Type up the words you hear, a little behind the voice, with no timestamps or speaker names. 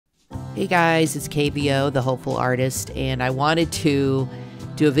Hey guys, it's KVO, the Hopeful Artist, and I wanted to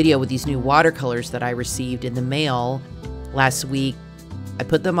do a video with these new watercolors that I received in the mail last week. I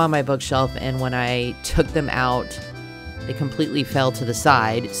put them on my bookshelf, and when I took them out, they completely fell to the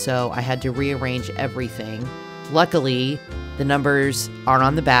side, so I had to rearrange everything. Luckily, the numbers are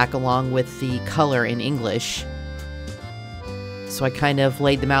on the back along with the color in English. So I kind of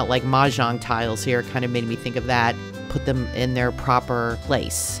laid them out like mahjong tiles here. It kind of made me think of that. Put them in their proper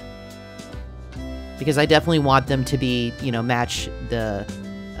place. Because I definitely want them to be, match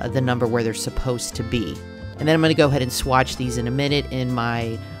the number where they're supposed to be. And then I'm going to go ahead and swatch these in a minute in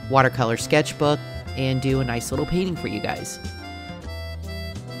my watercolor sketchbook and do a nice little painting for you guys.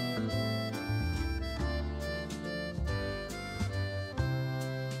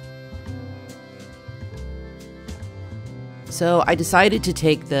 So I decided to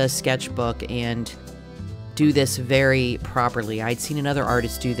take the sketchbook and do this very properly. I'd seen another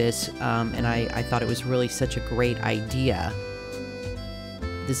artist do this, and I thought it was really such a great idea.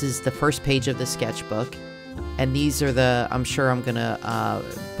 This is the first page of the sketchbook, and these are the, I'm sure I'm gonna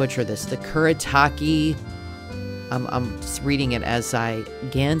butcher this, the Kuretake, I'm just reading it as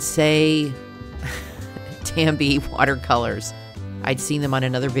GANSAI TAMBI watercolors. I'd seen them on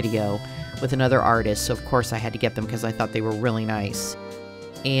another video with another artist, so of course I had to get them because I thought they were really nice.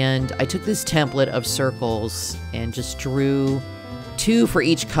 And I took this template of circles and just drew 2 for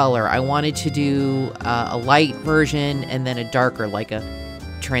each color. I wanted to do a light version and then a darker, like a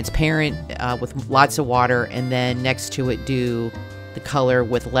transparent with lots of water, and then next to it do the color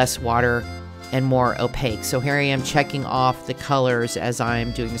with less water and more opaque. So here I am checking off the colors as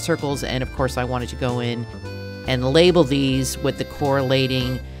I'm doing the circles, and of course I wanted to go in and label these with the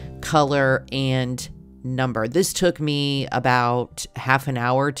correlating color and number. This took me about half an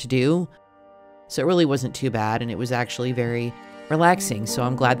hour to do, so it really wasn't too bad, and it was actually very relaxing. So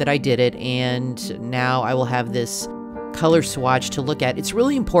I'm glad that I did it, and now I will have this color swatch to look at. It's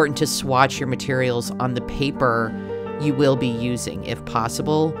really important to swatch your materials on the paper you will be using, if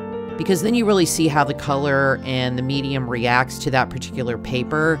possible, because then you really see how the color and the medium reacts to that particular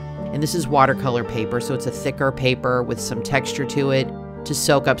paper. And this is watercolor paper, so it's a thicker paper with some texture to it to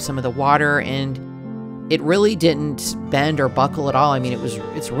soak up some of the water, and it really didn't bend or buckle at all. I mean,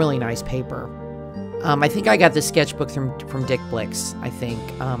 it's really nice paper. I think I got this sketchbook from Dick Blick's, I think.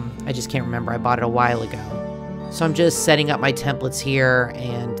 I just can't remember. I bought it a while ago. So I'm just setting up my templates here,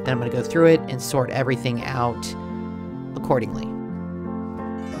 and then I'm going to go through it and sort everything out accordingly.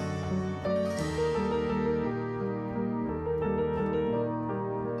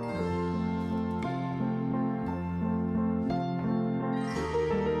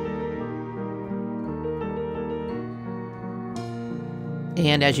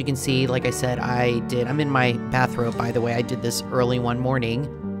 And as you can see, like I said, I'm in my bathrobe, by the way. I did this early one morning.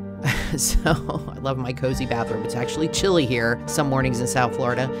 So I love my cozy bathrobe. It's actually chilly here some mornings in South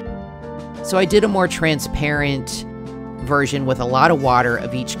Florida. So I did a more transparent version with a lot of water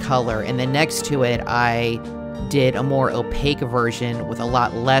of each color. And then next to it, I did a more opaque version with a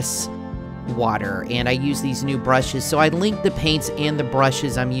lot less water. And I used these new brushes. So I linked the paints and the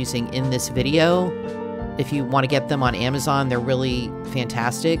brushes I'm using in this video. If you want to get them on Amazon, they're really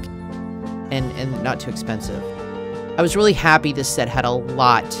fantastic and not too expensive. I was really happy this set had a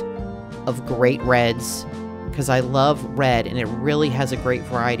lot of great reds because I love red, and it really has a great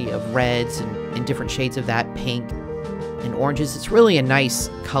variety of reds and different shades of that, pink and oranges. It's really a nice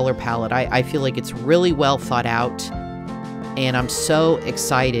color palette. I feel like it's really well thought out, and I'm so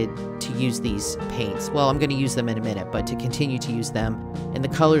excited to use these paints. Well, I'm going to use them in a minute, but to continue to use them. And the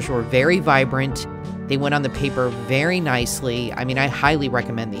colors were very vibrant. They went on the paper very nicely. I mean, I highly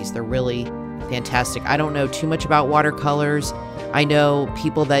recommend these. They're really fantastic. I don't know too much about watercolors. I know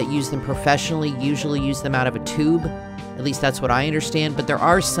people that use them professionally usually use them out of a tube. At least that's what I understand. But there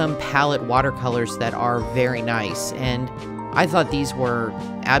are some palette watercolors that are very nice. And I thought these were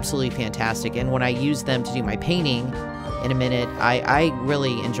absolutely fantastic. And when I used them to do my painting in a minute, I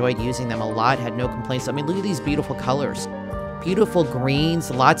really enjoyed using them a lot. Had no complaints. I mean, look at these beautiful colors. Beautiful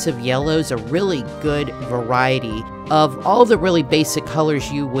greens, lots of yellows, a really good variety of all the really basic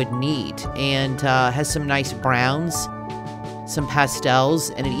colors you would need, and has some nice browns, some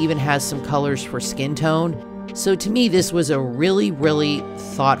pastels, and it even has some colors for skin tone. So to me, this was a really, really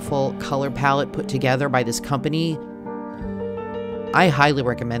thoughtful color palette put together by this company. I highly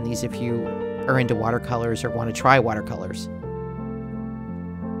recommend these if you are into watercolors or want to try watercolors.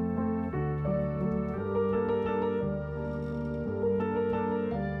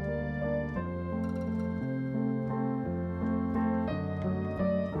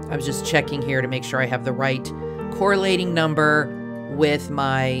 I was just checking here to make sure I have the right correlating number with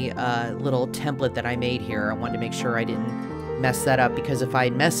my little template that I made here. I wanted to make sure I didn't mess that up, because if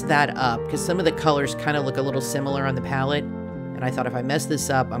I mess that up, because some of the colors kind of look a little similar on the palette, and I thought if I mess this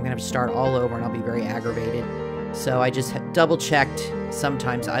up, I'm gonna have to start all over and I'll be very aggravated. So I just double checked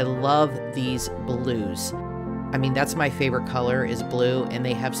sometimes. I love these blues. I mean, that's my favorite color is blue, and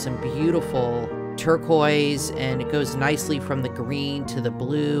they have some beautiful turquoise, and it goes nicely from the green to the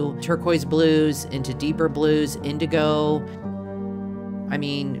blue, turquoise blues into deeper blues, indigo. I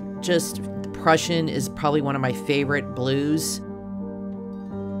mean, just Prussian is probably one of my favorite blues,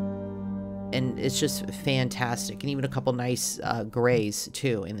 and it's just fantastic. And even a couple nice grays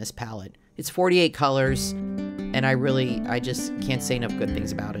too in this palette. It's 48 colors, and I just can't say enough good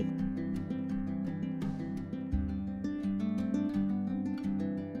things about it.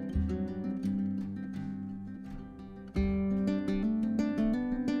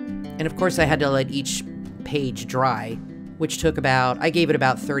 And of course I had to let each page dry, which took I gave it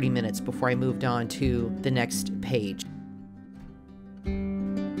about 30 minutes before I moved on to the next page.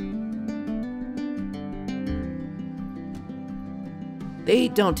 They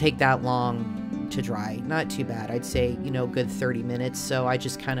don't take that long to dry, not too bad. I'd say, you know, good 30 minutes. So I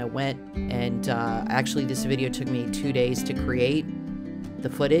just kind of went and actually this video took me 2 days to create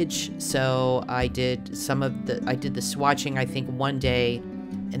the footage. So I did the swatching, I think, one day,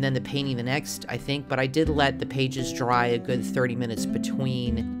 and then the painting the next, I think, but I did let the pages dry a good 30 minutes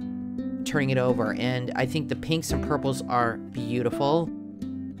between turning it over, and I think the pinks and purples are beautiful.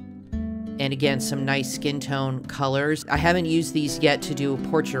 And again, some nice skin tone colors. I haven't used these yet to do a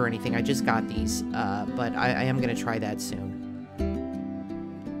portrait or anything, I just got these, but I am gonna try that soon.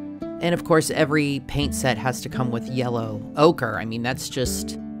 And of course, every paint set has to come with yellow ochre. I mean, that's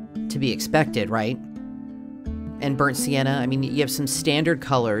just to be expected, right? And burnt sienna. I mean, you have some standard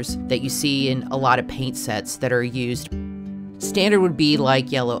colors that you see in a lot of paint sets that are used. Standard would be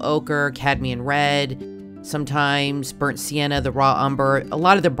like yellow ochre, cadmium red, sometimes burnt sienna, the raw umber. A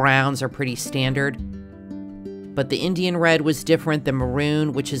lot of the browns are pretty standard. But the Indian red was different, the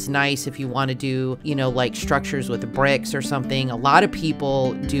maroon, which is nice if you want to do, you know, like structures with bricks or something. A lot of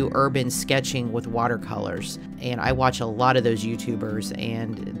people do urban sketching with watercolors, and I watch a lot of those YouTubers,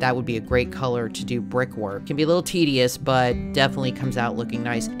 and that would be a great color to do brickwork. Can be a little tedious, but definitely comes out looking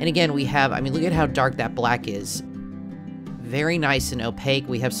nice. And again, we have, I mean, look at how dark that black is. Very nice and opaque.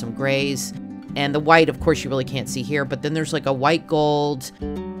 We have some grays, and the white, of course, you really can't see here, but then there's like a white gold,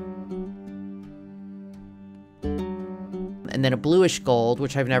 and then a bluish gold,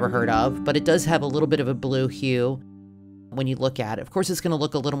 which I've never heard of, but it does have a little bit of a blue hue when you look at it. Of course, it's going to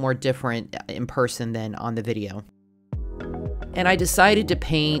look a little more different in person than on the video. And I decided to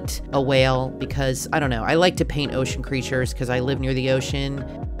paint a whale because, I don't know, I like to paint ocean creatures because I live near the ocean.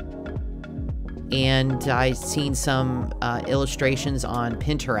 And I've seen some illustrations on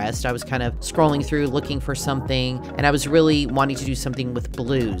Pinterest. I was kind of scrolling through looking for something, and I was really wanting to do something with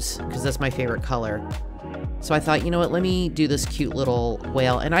blues because that's my favorite color. So I thought, you know what, let me do this cute little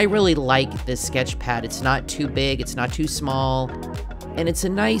whale. And I really like this sketch pad. It's not too big, it's not too small, and it's a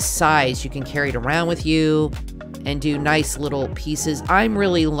nice size. You can carry it around with you and do nice little pieces. I'm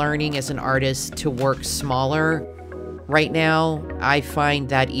really learning as an artist to work smaller right now. I find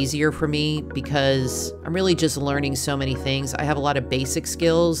that easier for me because I'm really just learning so many things. I have a lot of basic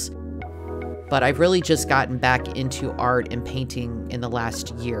skills, but I've really just gotten back into art and painting in the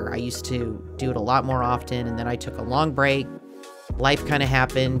last year. I used to do it a lot more often, and then I took a long break. Life kind of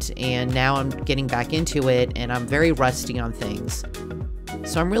happened, and now I'm getting back into it, and I'm very rusty on things.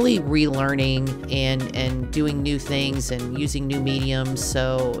 So I'm really relearning and doing new things and using new mediums.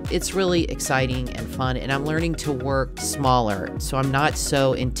 So it's really exciting and fun, and I'm learning to work smaller. So I'm not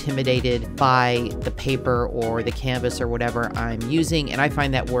so intimidated by the paper or the canvas or whatever I'm using, and I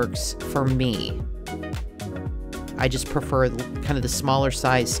find that works for me. I just prefer kind of the smaller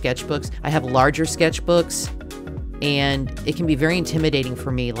size sketchbooks. I have larger sketchbooks, and it can be very intimidating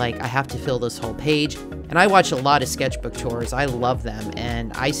for me. Like, I have to fill this whole page. And I watch a lot of sketchbook tours. I love them.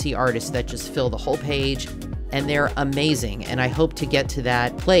 And I see artists that just fill the whole page, and they're amazing. And I hope to get to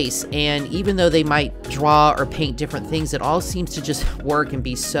that place. And even though they might draw or paint different things, it all seems to just work and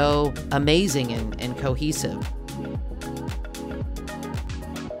be so amazing and cohesive.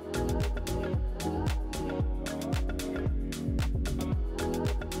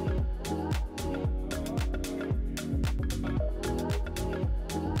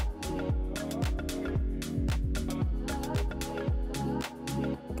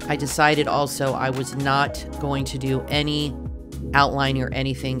 I decided also I was not going to do any outlining or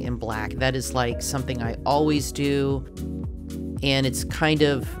anything in black. That is like something I always do. And it's kind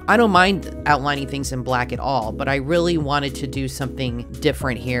of, I don't mind outlining things in black at all, but I really wanted to do something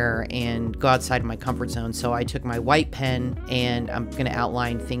different here and go outside of my comfort zone. So I took my white pen and I'm going to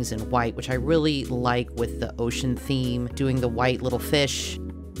outline things in white, which I really like with the ocean theme, doing the white little fish.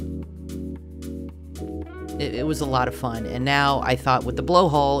 It was a lot of fun. And now I thought with the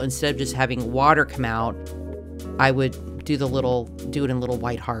blowhole, instead of just having water come out, I would do it in little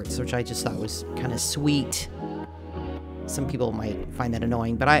white hearts, which I just thought was kind of sweet. Some people might find that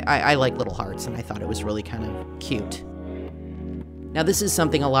annoying, but I like little hearts, and I thought it was really kind of cute. Now, this is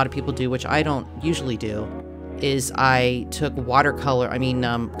something a lot of people do, which I don't usually do, is I took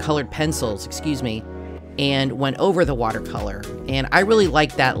colored pencils, and went over the watercolor. And I really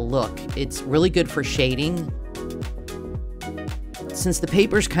like that look. It's really good for shading. Since the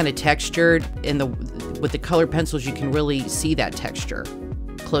paper's kind of textured, with the colored pencils, you can really see that texture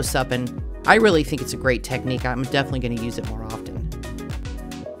close up, and I really think it's a great technique. I'm definitely going to use it more often.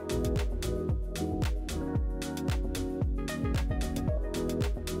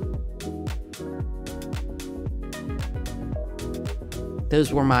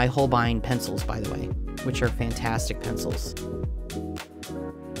 Those were my Holbein pencils, by the way, which are fantastic pencils.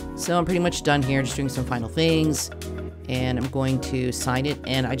 So I'm pretty much done here, just doing some final things, and I'm going to sign it.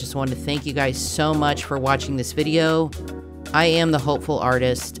 And I just wanted to thank you guys so much for watching this video. I am the Hopeful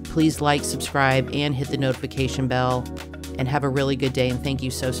Artist. Please like, subscribe, and hit the notification bell, and have a really good day, and thank you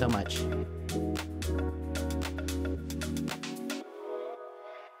so much.